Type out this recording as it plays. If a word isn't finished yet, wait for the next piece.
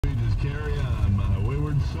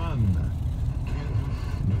on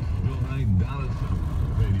Bill Nye Dallas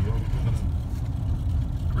radio.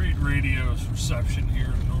 Great radio reception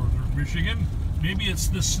here in northern Michigan. Maybe it's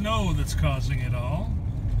the snow that's causing it all.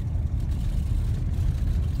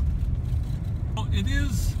 Well,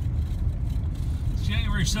 it's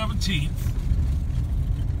January 17th.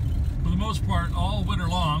 For the most part, all winter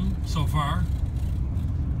long so far,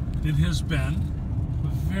 it has been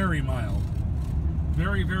very mild.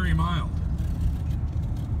 Very, very mild.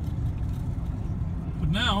 But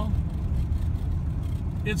now,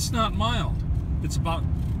 it's not mild. It's about,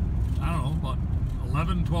 I don't know, about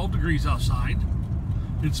 11, 12 degrees outside.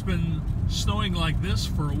 It's been snowing like this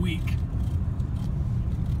for a week.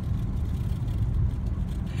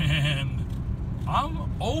 And I'm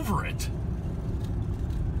over it.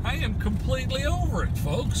 I am completely over it,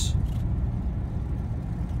 folks.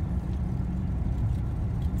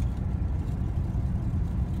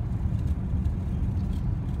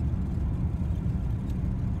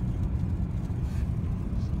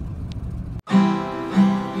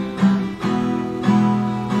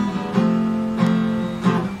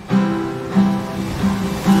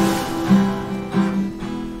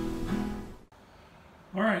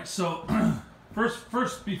 So,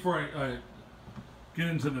 first, before I get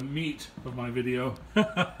into the meat of my video,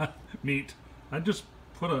 I just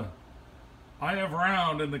put a eye of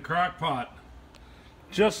round in the crock pot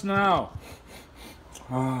just now.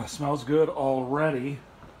 Smells good already.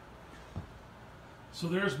 So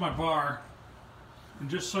there's my bar, and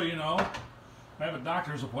just so you know, I have a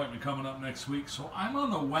doctor's appointment coming up next week, so I'm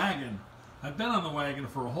on the wagon. I've been on the wagon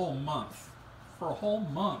for a whole month.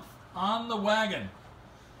 On the wagon.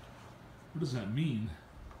 What does that mean?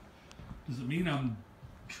 Does it mean I'm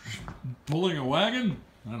pulling a wagon?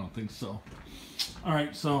 I don't think so. All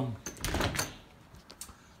right, so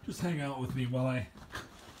just hang out with me while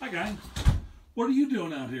Hi, guy. What are you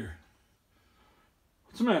doing out here?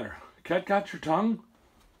 What's the matter? Cat got your tongue?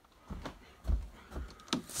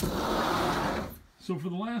 So for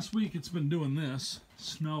the last week, it's been doing this,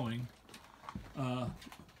 snowing.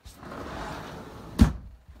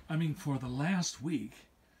 For the last week,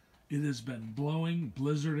 it has been blowing,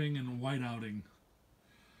 blizzarding, and whiteouting.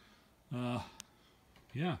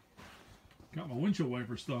 Yeah. Got my windshield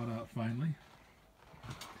wipers thawed out finally.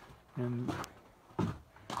 And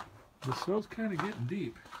the snow's kind of getting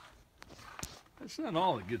deep. That's not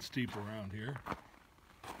all that gets deep around here.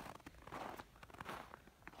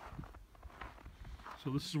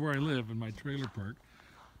 So this is where I live, in my trailer park.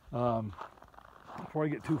 Before I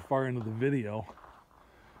get too far into the video,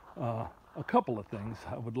 a couple of things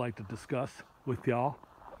I would like to discuss with y'all.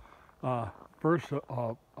 First,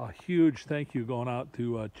 a huge thank you going out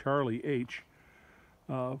to Charlie H.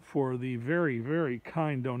 For the very, very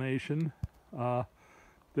kind donation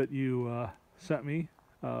that you sent me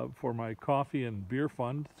for my coffee and beer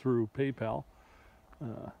fund through PayPal.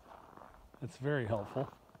 That's very helpful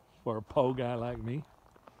for a po guy like me.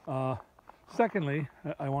 Secondly,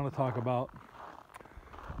 I want to talk about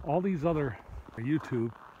all these other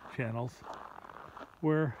YouTube channels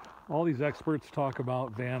where all these experts talk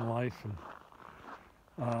about van life, and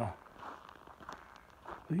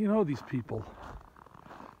these people,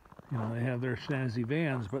 they have their snazzy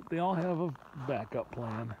vans, but they all have a backup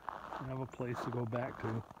plan. They have a place to go back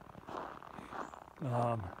to,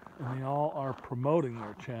 and they all are promoting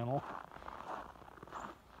their channel,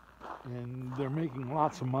 and they're making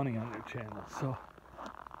lots of money on their channel. So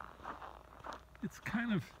it's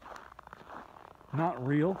kind of not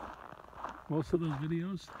real. Most of those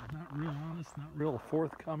videos, not real honest, not real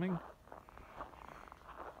forthcoming.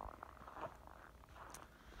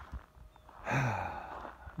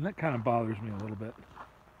 And that kind of bothers me a little bit.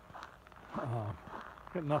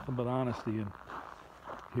 Got nothing but honesty in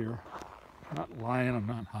here. I'm not lying, I'm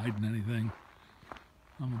not hiding anything.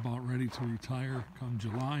 I'm about ready to retire come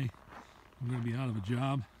July. I'm going to be out of a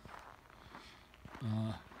job.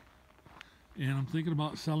 And I'm thinking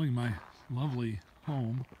about selling my lovely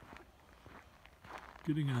home,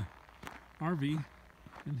 getting a RV,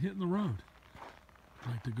 and hitting the road.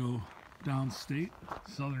 I'd like to go downstate,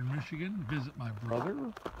 southern Michigan, visit my brother.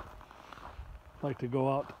 I'd like to go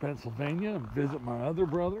out to Pennsylvania and visit my other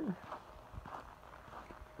brother.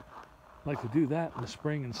 I'd like to do that in the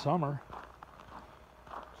spring and summer.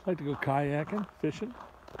 I'd like to go kayaking, fishing,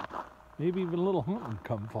 maybe even a little hunting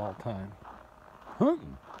come fall time.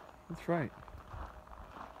 Hunting, that's right.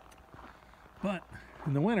 But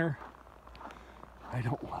in the winter, I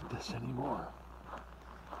don't want this anymore.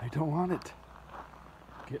 I don't want it.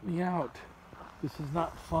 Get me out. This is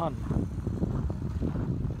not fun.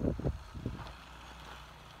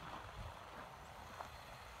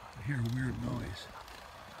 I hear a weird noise.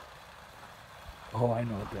 Oh, I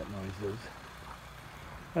know what that noise is.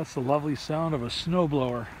 That's the lovely sound of a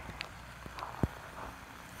snowblower.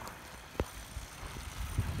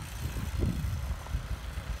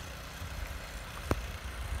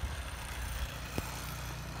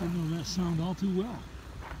 I know that sound all too well.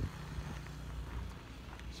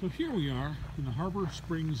 So here we are in the Harbor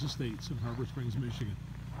Springs Estates in Harbor Springs, Michigan.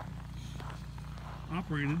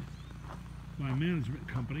 Operated by a management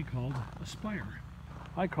company called Aspire.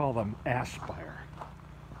 I call them Aspire,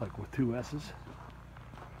 like with 2 S's.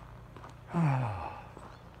 I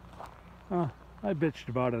bitched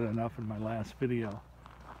about it enough in my last video,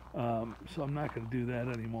 so I'm not going to do that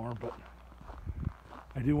anymore, but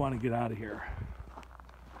I do want to get out of here.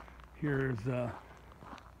 Here's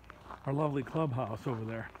our lovely clubhouse over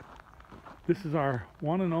there. This is our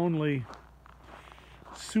one and only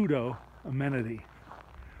pseudo amenity.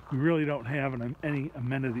 We really don't have any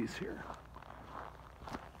amenities here.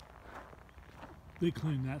 They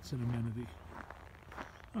claim that's an amenity.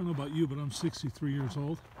 I don't know about you, but I'm 63 years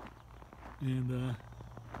old. And,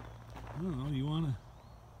 I don't know, you want to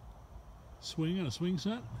swing on a swing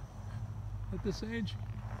set at this age?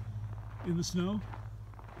 In the snow?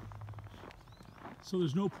 So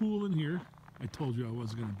there's no pool in here. I told you I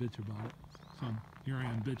wasn't going to bitch about it. So here I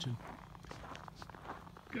am bitching.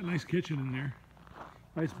 Got a nice kitchen in there.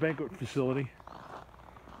 Nice banquet facility.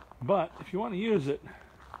 But if you want to use it,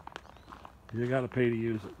 you got to pay to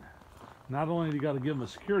use it. Not only do you got to give them a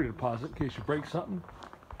security deposit in case you break something,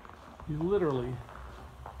 you literally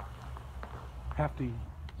have to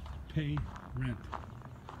pay rent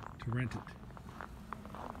to rent it.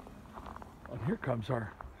 And here comes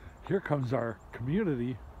our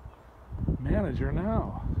community manager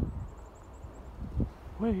now.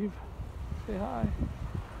 Wave, say hi.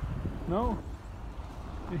 No?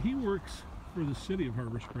 Yeah, he works for the city of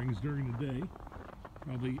Harbor Springs during the day,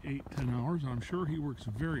 probably 8-10 hours. I'm sure he works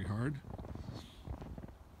very hard.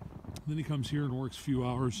 Then he comes here and works a few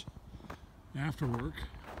hours after work.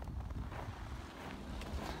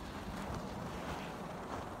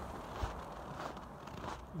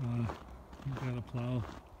 He's got to plow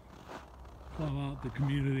out the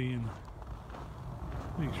community and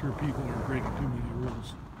make sure people aren't breaking too many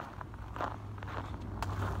rules.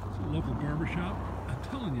 It's a local barbershop. I'm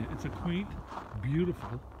telling you, it's a quaint,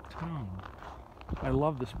 beautiful town. I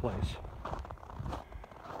love this place.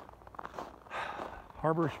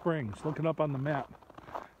 Harbor Springs, looking up on the map.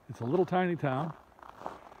 It's a little tiny town,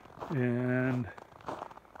 and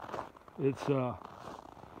it's, I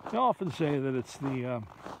often say that it's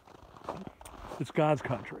it's God's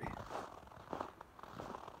country.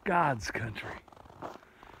 God's country.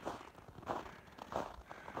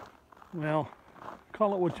 Well,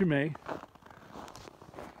 call it what you may.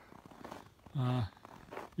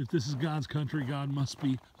 If this is God's country, God must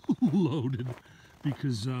be loaded,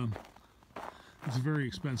 because it's very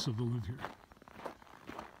expensive to live here.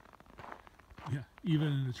 Yeah, even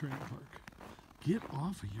in a trailer park. Get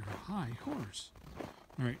off of your high horse.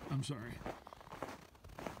 All right, I'm sorry.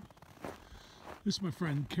 This is my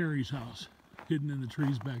friend Carrie's house, hidden in the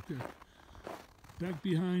trees back there. Back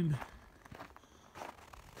behind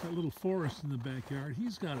that little forest in the backyard,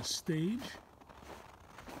 he's got a stage.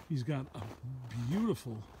 He's got a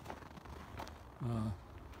beautiful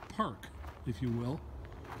park, if you will,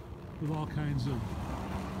 with all kinds of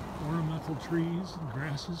ornamental trees and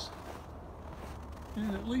grasses.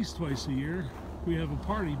 And at least twice a year, we have a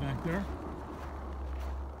party back there.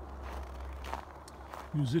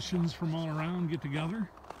 Musicians from all around get together.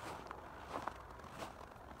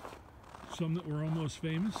 Some that were almost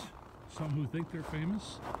famous, some who think they're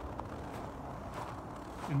famous.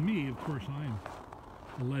 And me, of course, I'm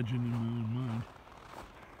a legend in my own mind.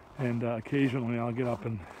 And occasionally I'll get up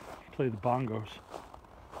and play the bongos.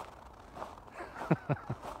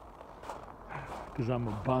 Because I'm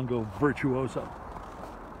a bongo virtuoso.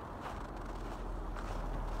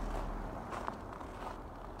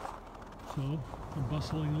 So, a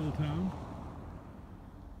bustling little town.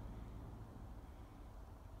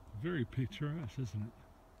 Very picturesque, isn't it?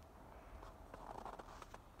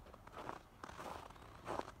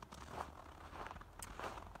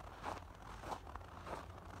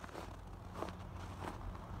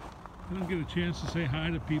 I don't get a chance to say hi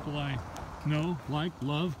to people I know, like,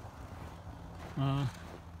 love.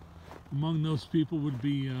 Among those people would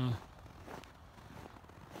be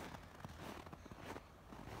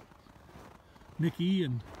Nikki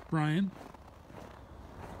and Brian,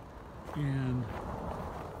 and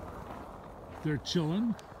they're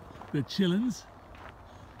chillin', they're chillins,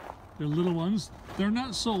 they're little ones. They're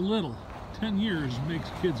not so little. 10 years makes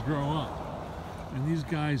kids grow up, and these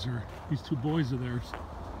guys are, these two boys of theirs,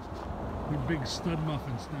 They're big stud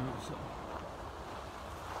muffins now, so.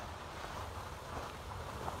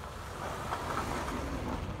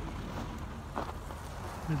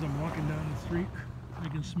 As I'm walking down the street, I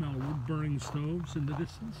can smell wood-burning stoves in the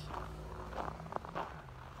distance.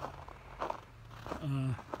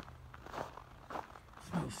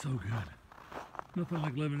 Smells so good. Nothing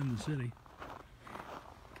like living in the city.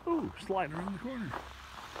 Ooh, sliding around the corner.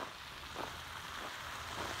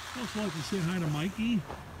 I'd also like to say hi to Mikey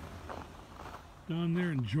down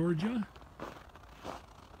there in Georgia.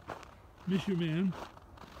 Miss you, man.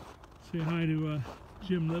 Say hi to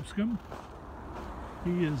Jim Lipscomb.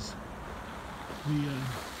 He is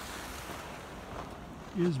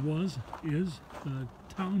the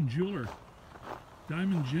town jeweler,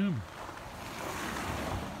 Diamond Jim.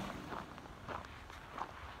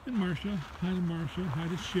 And Marcia, hi to Marcia, hi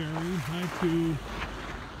to Sherry, hi to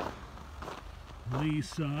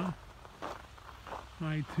Lisa,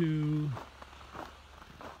 hi to,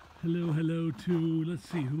 hello to, let's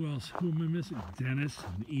see, who else? Who am I missing? Dennis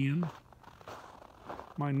and Ian.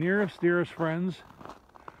 My nearest, dearest friends.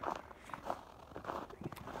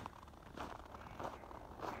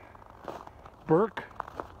 Burke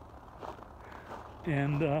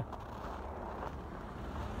and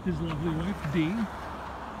his lovely wife Dee.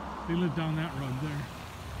 They live down that road there.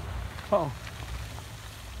 Oh,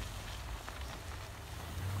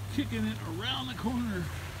 kicking it around the corner.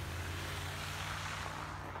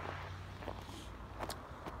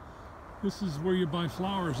 This is where you buy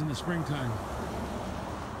flowers in the springtime,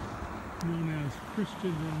 known as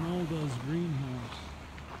Christian Ronaldo's greenhouse.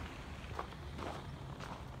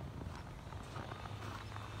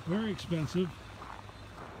 Very expensive,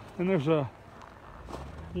 and there's a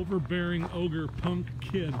overbearing ogre punk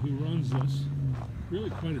kid who runs this. Really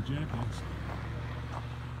quite a jackass.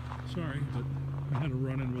 Sorry, but I had a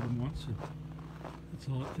run-in with him once, and that's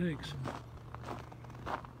all it takes.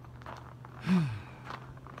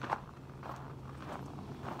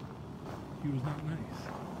 He was not nice.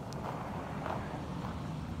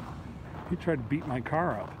 He tried to beat my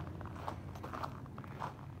car up.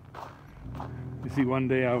 You see, one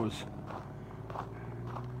day I was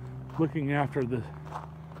looking after the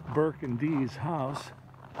Burke and Dee's house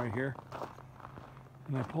right here,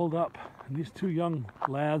 and I pulled up, and these two young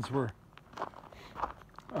lads were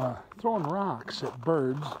throwing rocks at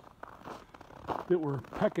birds that were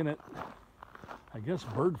pecking at, I guess,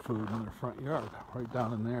 bird food in their front yard, right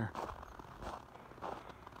down in there.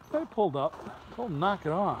 I pulled up, told them knock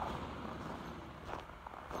it off,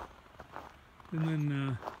 and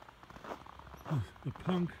then the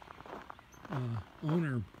punk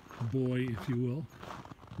owner boy, if you will,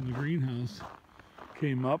 in the greenhouse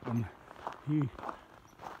came up, and he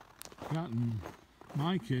got in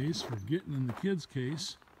my case for getting in the kid's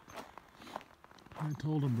case. I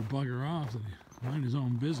told him to bugger off, that he mind his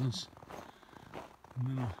own business, and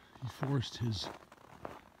then he forced his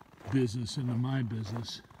business into my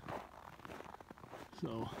business.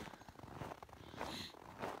 So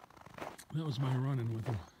that was my run-in with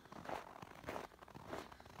him.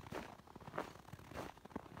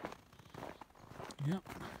 Yep.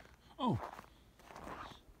 Oh,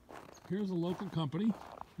 here's a local company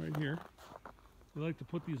right here. They like to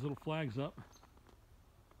put these little flags up.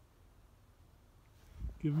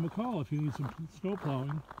 Give them a call if you need some snow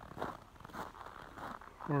plowing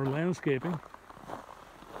or landscaping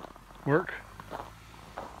work.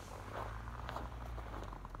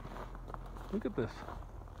 Look at this.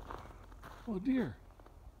 Oh dear.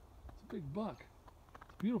 It's a big buck.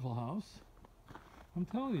 It's a beautiful house. I'm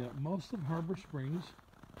telling you, most of Harbor Springs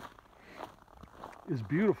is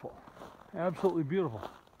beautiful. Absolutely beautiful.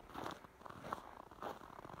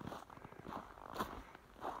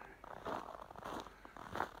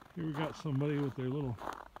 Here we got somebody with their little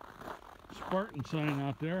Spartan sign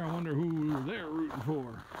out there. I wonder who they're rooting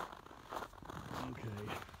for.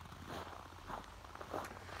 Okay.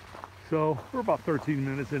 So we're about 13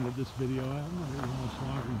 minutes into this video. I'm not almost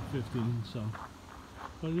longer than 15, so.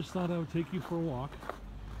 But I just thought I would take you for a walk.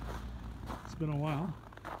 It's been a while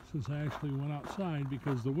since I actually went outside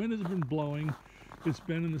because the wind has been blowing. It's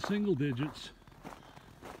been in the single digits,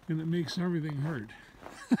 and it makes everything hurt.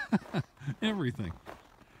 Everything.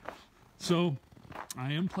 So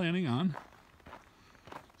I am planning on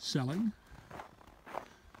selling,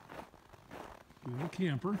 getting a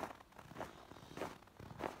camper,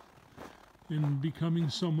 and becoming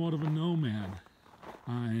somewhat of a nomad.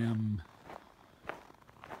 I am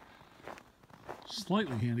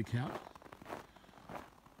slightly handicapped.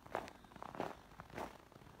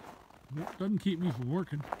 It doesn't keep me from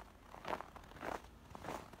working.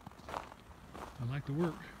 I like to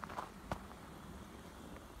work.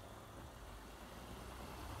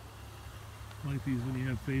 I like these when you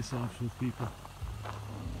have face-offs with people.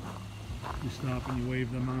 You stop and you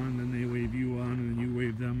wave them on, then they wave you on, and then you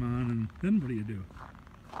wave them on, and then what do you do?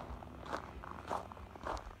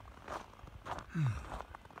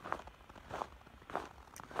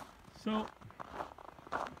 So,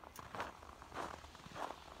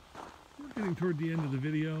 we're getting toward the end of the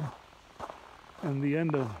video, and the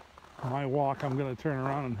end of my walk. I'm going to turn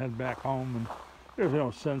around and head back home, and there's no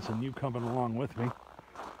sense in you coming along with me.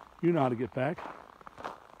 You know how to get back.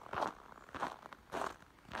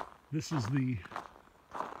 This is the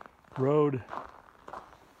road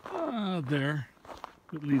there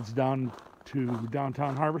that leads down to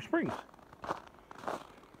downtown Harbor Springs.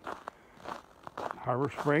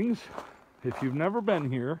 Harbor Springs, if you've never been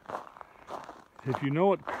here, if you know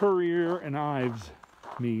what Currier and Ives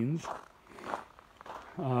means,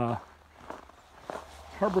 Harbor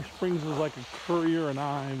Springs is like a Currier and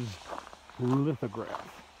Ives lithograph.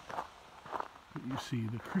 You see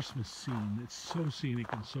the Christmas scene. It's so scenic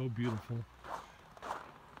and so beautiful.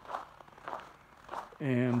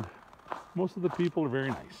 And most of the people are very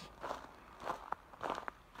nice.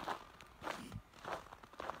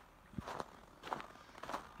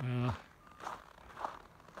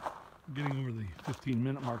 Getting over the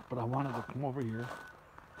 15-minute mark, but I wanted to come over here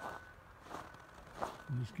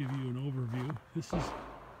and just give you an overview. This is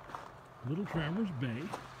Little Traverse Bay.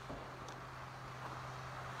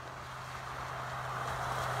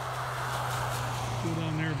 Go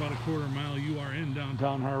down there about a quarter mile, you are in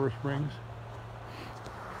downtown Harbor Springs.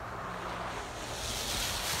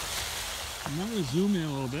 I'm going to zoom in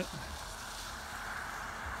a little bit.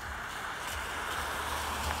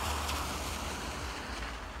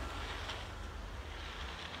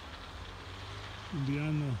 And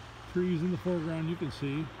beyond the trees in the foreground, you can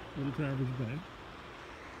see Little Traverse Bay.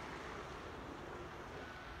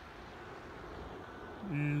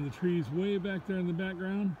 And the trees way back there in the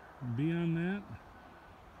background, beyond that,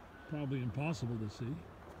 probably impossible to see,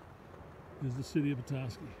 is the city of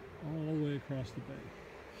Petoskey, all the way across the bay.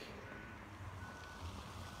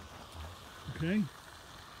 Okay,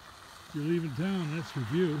 if you're leaving town, that's your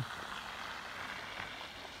view.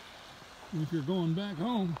 And if you're going back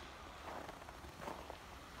home,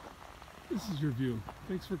 this is your view.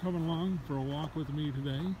 Thanks for coming along for a walk with me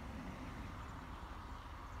today.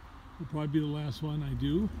 It'll probably be the last one I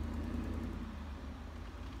do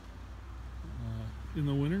in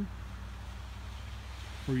the winter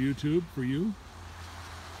for YouTube, for you.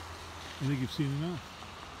 I think you've seen enough.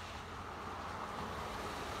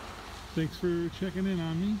 Thanks for checking in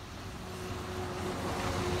on me.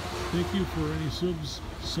 Thank you for any subs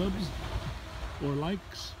or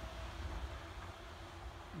likes.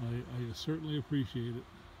 I certainly appreciate it.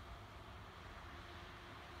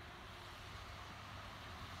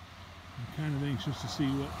 I'm kind of anxious to see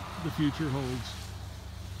what the future holds.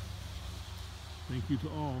 Thank you to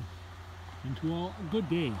all. And to all, good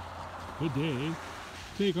day. Good day.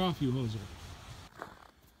 Take off, you hoser.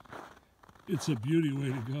 It's a beauty way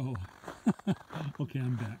to go. Okay,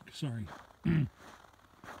 I'm back. Sorry.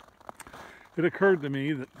 It occurred to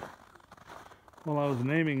me that while I was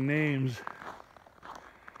naming names,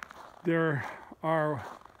 there are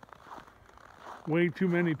way too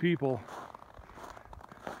many people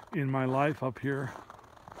in my life up here.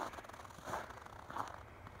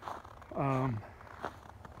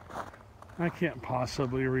 I can't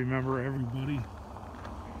possibly remember everybody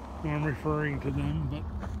when I'm referring to them, but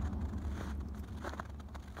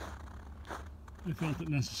I felt it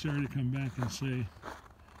necessary to come back and say,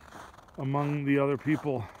 among the other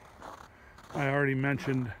people I already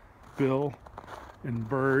mentioned, Bill and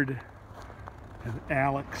Bird and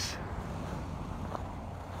Alex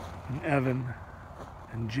and Evan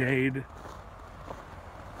and Jade.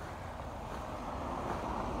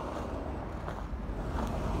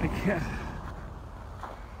 I can't.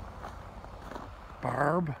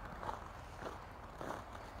 Barb.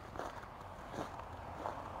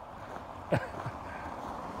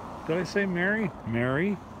 Did I say Mary?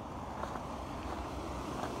 Mary.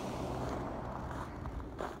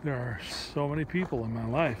 There are so many people in my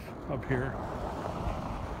life up here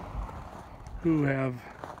who have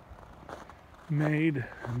made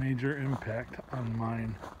a major impact on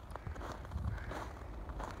mine.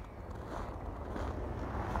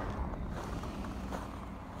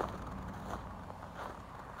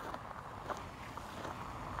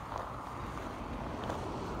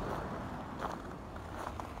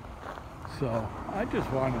 So I just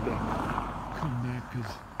wanted to come back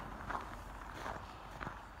because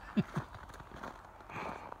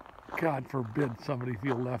God forbid somebody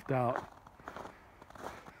feel left out.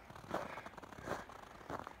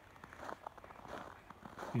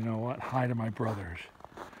 You know what? Hi to my brothers,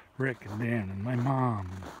 Rick and Dan, and my mom,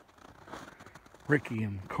 Ricky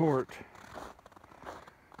and Court,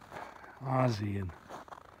 Ozzy and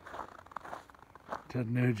Ted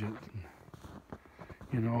Nugent. And,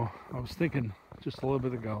 you know, I was thinking just a little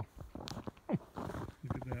bit ago. Look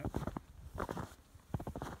at that.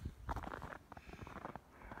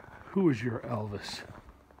 Who is your Elvis?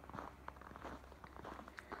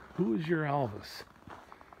 Who is your Elvis?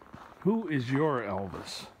 Who is your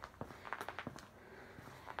Elvis?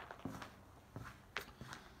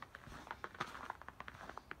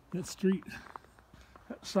 That street,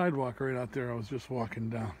 that sidewalk right out there, I was just walking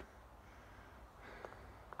down.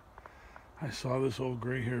 I saw this old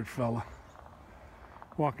gray-haired fella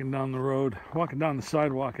walking down the road, walking down the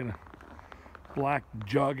sidewalk in a black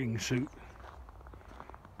jogging suit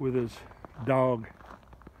with his dog.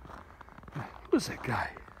 Who's that guy?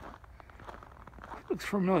 Looks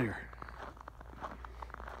familiar.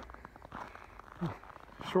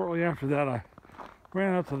 Shortly after that, I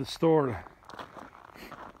ran up to the store to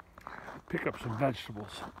pick up some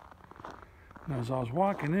vegetables. And as I was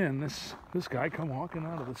walking in, this guy come walking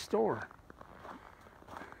out of the store.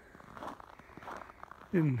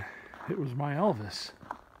 And it was my Elvis.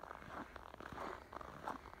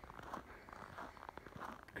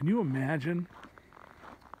 Can you imagine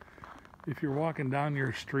if you're walking down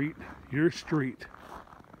your street,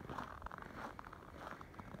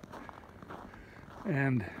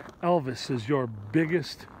 and Elvis is your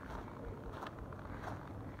biggest,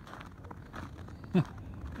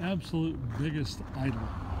 absolute biggest idol,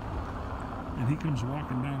 and he comes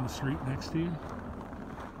walking down the street next to you?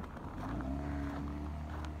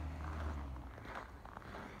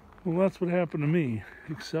 Well, that's what happened to me,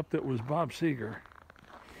 except it was Bob Seger.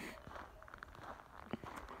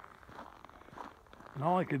 And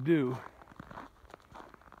all I could do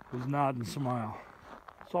was nod and smile.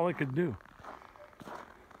 That's all I could do.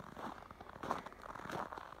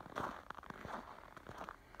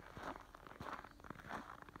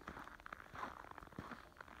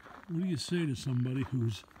 What do you say to somebody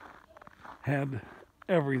who's had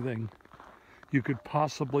everything you could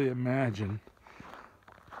possibly imagine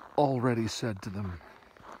already said to them?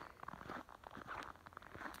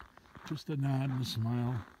 Just a nod and a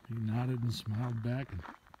smile. He nodded and smiled back and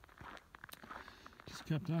just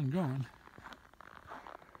kept on going.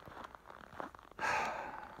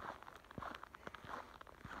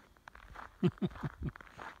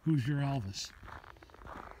 Who's your Elvis?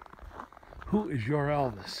 Who is your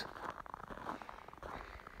Elvis?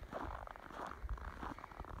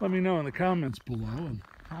 Let me know in the comments below. And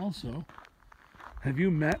also, have you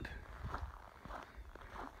met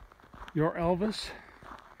your Elvis?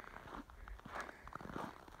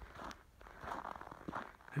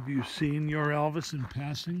 Have you seen your Elvis in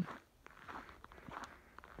passing?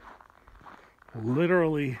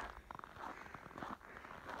 Literally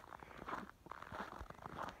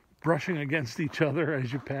brushing against each other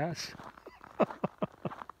as you pass?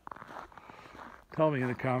 Tell me in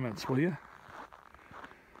the comments, will you?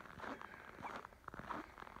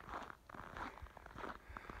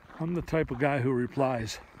 I'm the type of guy who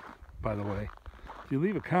replies, by the way. If you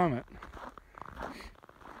leave a comment,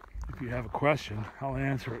 if you have a question, I'll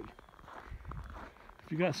answer it.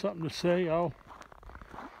 If you got something to say, I'll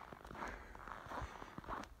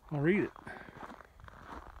read it.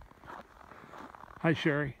 Hi,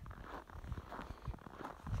 Sherry.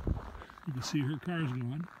 You can see her car's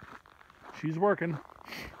going. She's working.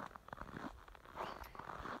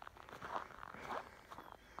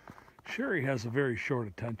 Sherry has a very short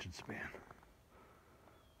attention span,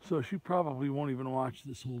 so she probably won't even watch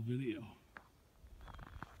this whole video.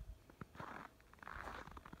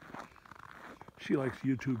 She likes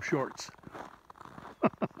YouTube shorts.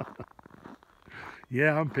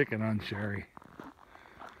 Yeah, I'm picking on Sherry.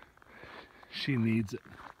 She needs it.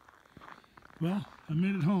 Well, I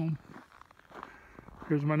made it home.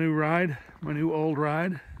 Here's my new ride, my new old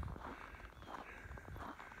ride.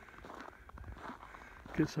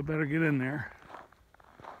 Guess I better get in there.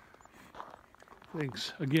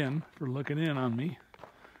 Thanks again for looking in on me.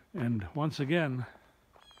 And once again,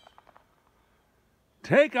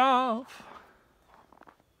 take off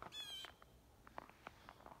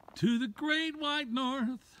to the great white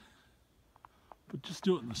north. But just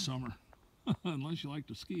do it in the summer, unless you like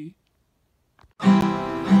to ski.